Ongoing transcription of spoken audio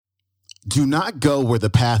Do not go where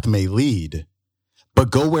the path may lead,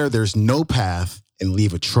 but go where there's no path and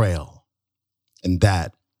leave a trail. And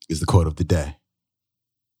that is the quote of the day.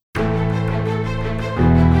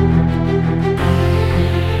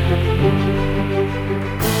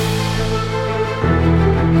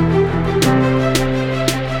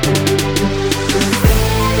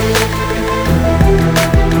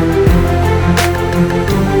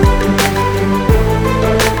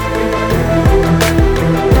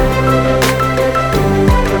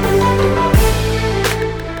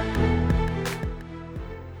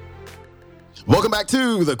 Welcome back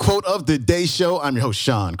to the Quote of the Day show. I'm your host,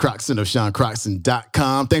 Sean Croxton of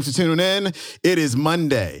SeanCroxton.com. Thanks for tuning in. It is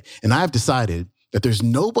Monday, and I've decided that there's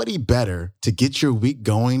nobody better to get your week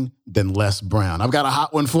going than Les Brown. I've got a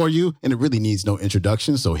hot one for you, and it really needs no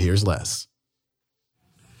introduction, so here's Les.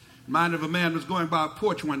 Mind of a man was going by a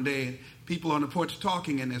porch one day, and people on the porch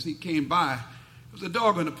talking, and as he came by, there was a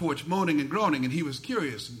dog on the porch moaning and groaning, and he was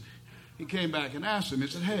curious, and he came back and asked him, he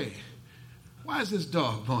said, "Hey, why is this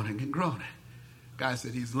dog moaning and groaning?" Guy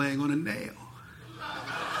said, "He's laying on a nail."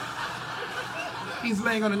 He's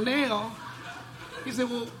laying on a nail? He said,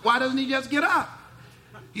 "Well, why doesn't he just get up?"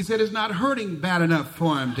 He said, "It's not hurting bad enough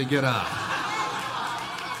for him to get up."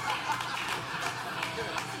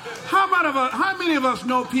 How many of us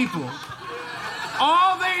know people,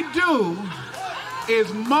 all they do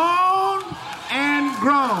is moan and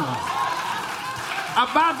groan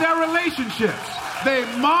about their relationships. They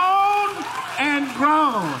moan and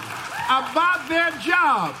groan about their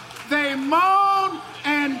job. They moan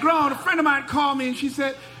and groan. A friend of mine called me and she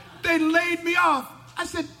said, "They laid me off." I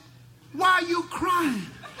said, "Why are you crying?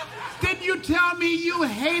 Didn't you tell me you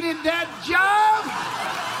hated that job?"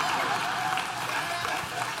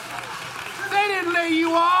 They didn't lay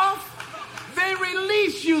you off. They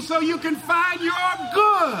release you so you can find your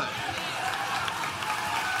good.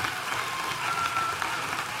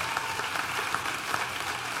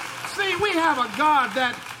 See, we have a God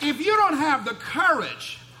that if you don't have the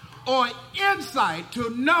courage or insight to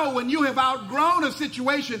know when you have outgrown a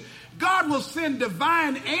situation, God will send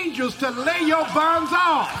divine angels to lay your burdens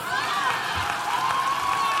off.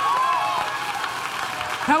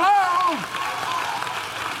 Hello?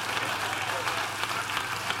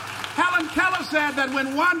 Helen Keller said that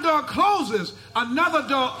when one door closes, another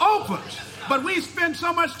door opens. But we spend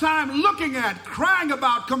so much time looking at, crying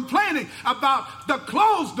about, complaining about the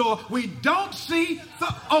closed door, we don't see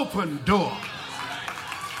the open door.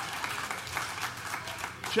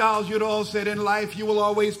 Charles Udall said, "In life, you will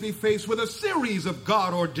always be faced with a series of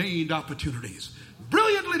God-ordained opportunities,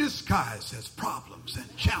 brilliantly disguised as problems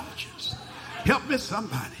and challenges." Help me,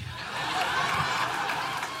 somebody.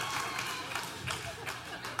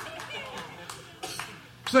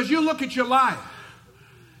 So as you look at your life,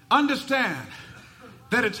 understand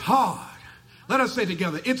that it's hard. Let us say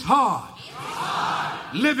together, it's hard. It's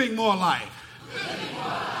hard. Living more life.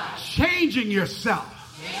 Changing yourself.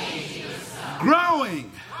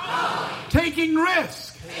 Growing. Taking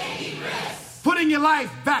risk. Putting your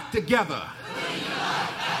life back together.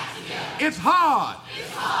 It's hard.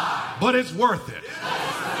 But it's worth it.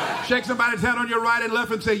 Shake somebody's hand on your right and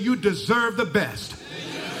left and say, "You deserve the best."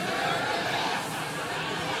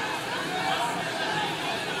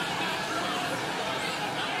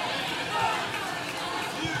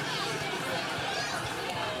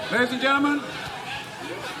 Ladies and gentlemen,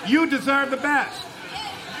 you deserve the best.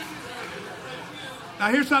 Now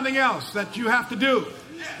here's something else that you have to do.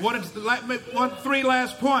 Three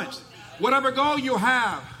last points. Whatever goal you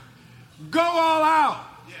have, go all out.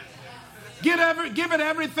 Give it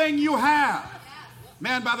everything you have. A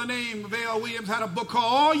man by the name of A.L. Williams had a book called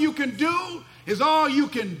 "All You Can Do Is All You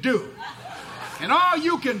Can Do." And all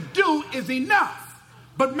you can do is enough.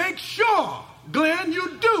 But make sure, Glenn,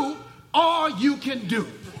 you do all you can do.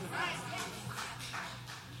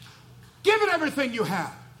 Give it everything you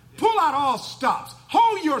have. Pull out all stops.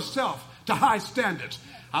 Hold yourself to high standards.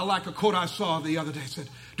 I like a quote I saw the other day. It said,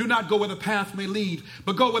 "Do not go where the path may lead,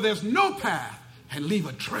 but go where there's no path and leave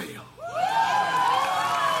a trail."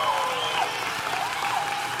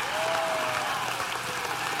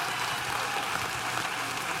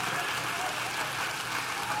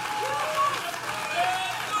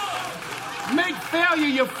 Make failure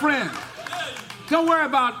your friend. Don't worry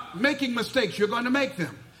about making mistakes. You're going to make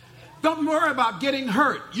them. Don't worry about getting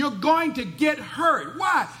hurt. You're going to get hurt.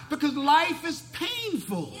 Why? Because life is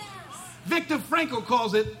painful. Yes. Viktor Frankl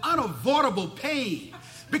calls it unavoidable pain.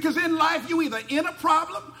 Because in life, you either in a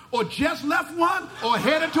problem or just left one or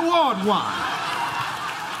headed toward one.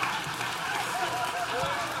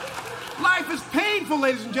 Life is painful,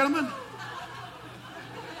 ladies and gentlemen.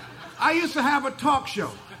 I used to have a talk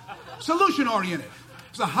show. Solution-oriented.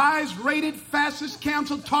 It's the highest rated, fastest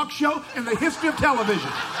canceled talk show in the history of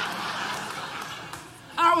television.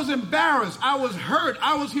 I was embarrassed. I was hurt.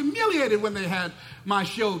 I was humiliated when they had my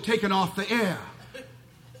show taken off the air.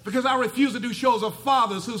 Because I refuse to do shows of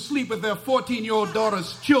fathers who sleep with their 14-year-old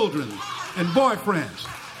daughter's children and boyfriends.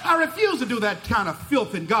 I refuse to do that kind of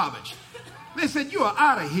filth and garbage. They said, you are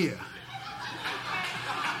out of here.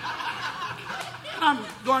 And I'm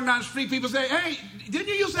going down the street, people say, hey, didn't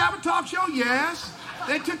you used to have a talk show? Yes.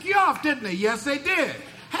 They took you off, didn't they? Yes, they did.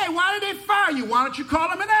 Hey, why did they fire you? Why don't you call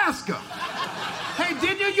them and ask them? Hey,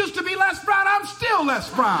 didn't you used to be Les Brown? I'm still Les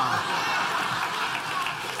Brown.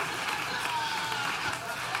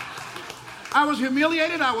 I was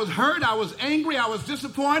humiliated, I was hurt, I was angry, I was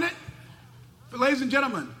disappointed. But ladies and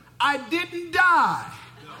gentlemen, I didn't die.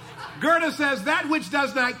 Goethe says that which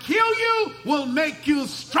does not kill you will make you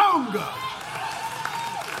stronger.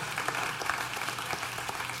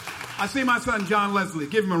 I see my son, John Leslie.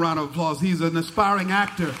 Give him a round of applause. He's an aspiring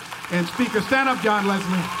actor and speaker. Stand up, John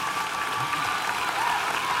Leslie.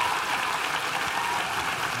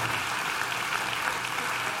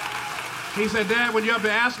 He said, Dad, when you're up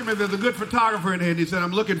there, ask him if there's a good photographer in here. And he said,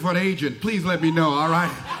 I'm looking for an agent. Please let me know, all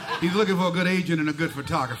right? He's looking for a good agent and a good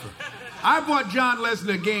photographer. I bought John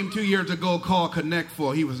Leslie a game 2 years ago called Connect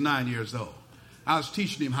Four. He was 9 years old. I was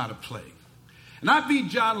teaching him how to play. And I beat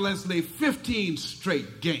John Leslie 15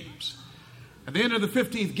 straight games. At the end of the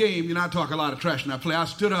 15th game, you know, I talk a lot of trash and I play. I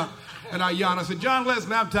stood up and I yawned. I said, John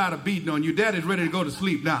Leslie, I'm tired of beating on you. Dad is ready to go to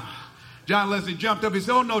sleep now. John Leslie jumped up. He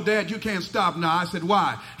said, oh, no, Dad, you can't stop now. I said,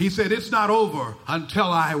 why? He said, it's not over until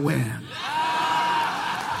I win.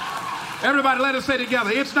 Everybody, let us say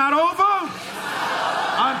together, it's not over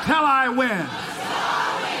until I win.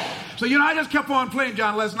 So, you know, I just kept on playing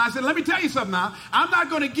John Leslie. I said, let me tell you something now. I'm not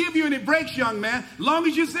going to give you any breaks, young man. As long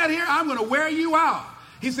as you sit here, I'm going to wear you out.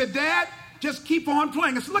 He said, Dad, just keep on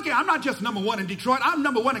playing. I said, look here, I'm not just number one in Detroit. I'm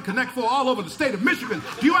number one in Connect Four all over the state of Michigan.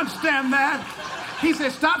 Do you understand that? He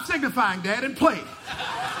said, stop signifying, Dad, and play.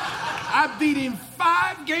 I beat him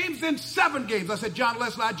 5 games in 7 games. I said, John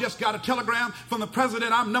Leslie, I just got a telegram from the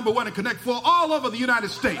president. I'm number one in Connect Four all over the United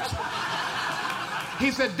States. He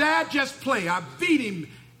said, Dad, just play. I beat him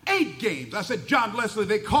 8 games. I said, John Leslie,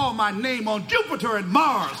 they call my name on Jupiter and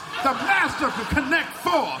Mars, the master of Connect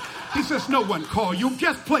Four. He says, no one call you.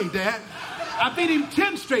 Just play, Dad. I beat him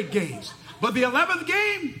 10 straight games. But the 11th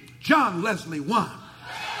game, John Leslie won.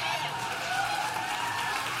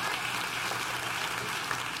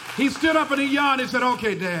 He stood up and he yawned and said,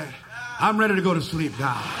 okay, Dad, I'm ready to go to sleep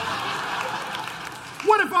now.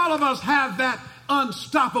 What if all of us have that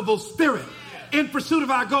unstoppable spirit? In pursuit of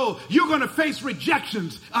our goal, you're going to face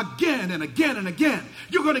rejections again and again and again.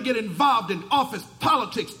 You're going to get involved in office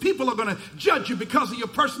politics. People are going to judge you because of your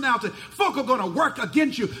personality. Folk are going to work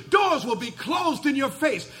against you. Doors will be closed in your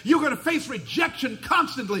face. You're going to face rejection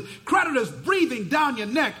constantly. Creditors breathing down your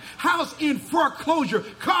neck. House in foreclosure.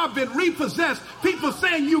 Car been repossessed. People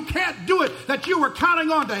saying you can't do it, that you were counting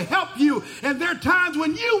on to help you. And there are times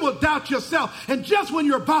when you will doubt yourself. And just when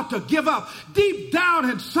you're about to give up, deep down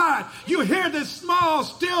inside, you hear this small,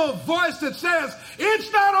 still voice that says,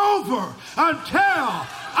 it's not over until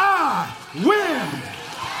I win.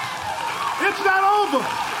 It's not over.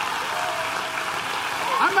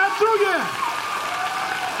 I'm not through yet.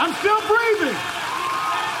 I'm still breathing.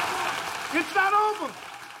 It's not over.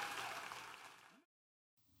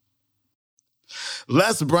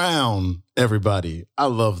 Les Brown, everybody. I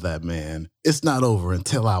love that, man. It's not over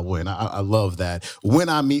until I win. I love that. When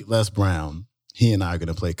I meet Les Brown, he and I are going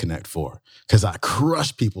to play Connect Four because I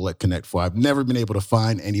crush people at Connect Four. I've never been able to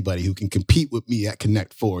find anybody who can compete with me at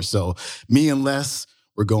Connect Four. So me and Les,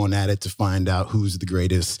 we're going at it to find out who's the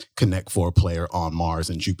greatest Connect Four player on Mars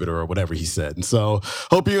and Jupiter or whatever he said. And so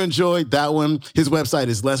hope you enjoyed that one. His website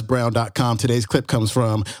is lesbrown.com. Today's clip comes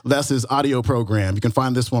from Les's audio program. You can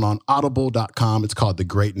find this one on audible.com. It's called The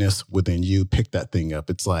Greatness Within You. Pick that thing up.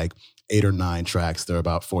 It's like 8 or 9 tracks. They're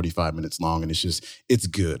about 45 minutes long, and it's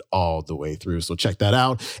good all the way through. So check that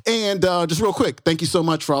out. And just real quick, thank you so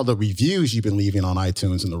much for all the reviews you've been leaving on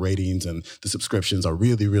iTunes and the ratings and the subscriptions. I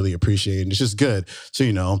really, really appreciate it. And it's just good. So,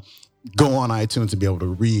 you know, go on iTunes and be able to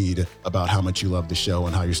read about how much you love the show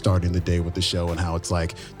and how you're starting the day with the show and how it's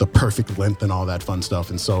like the perfect length and all that fun stuff.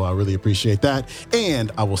 And so I really appreciate that.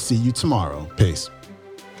 And I will see you tomorrow. Peace.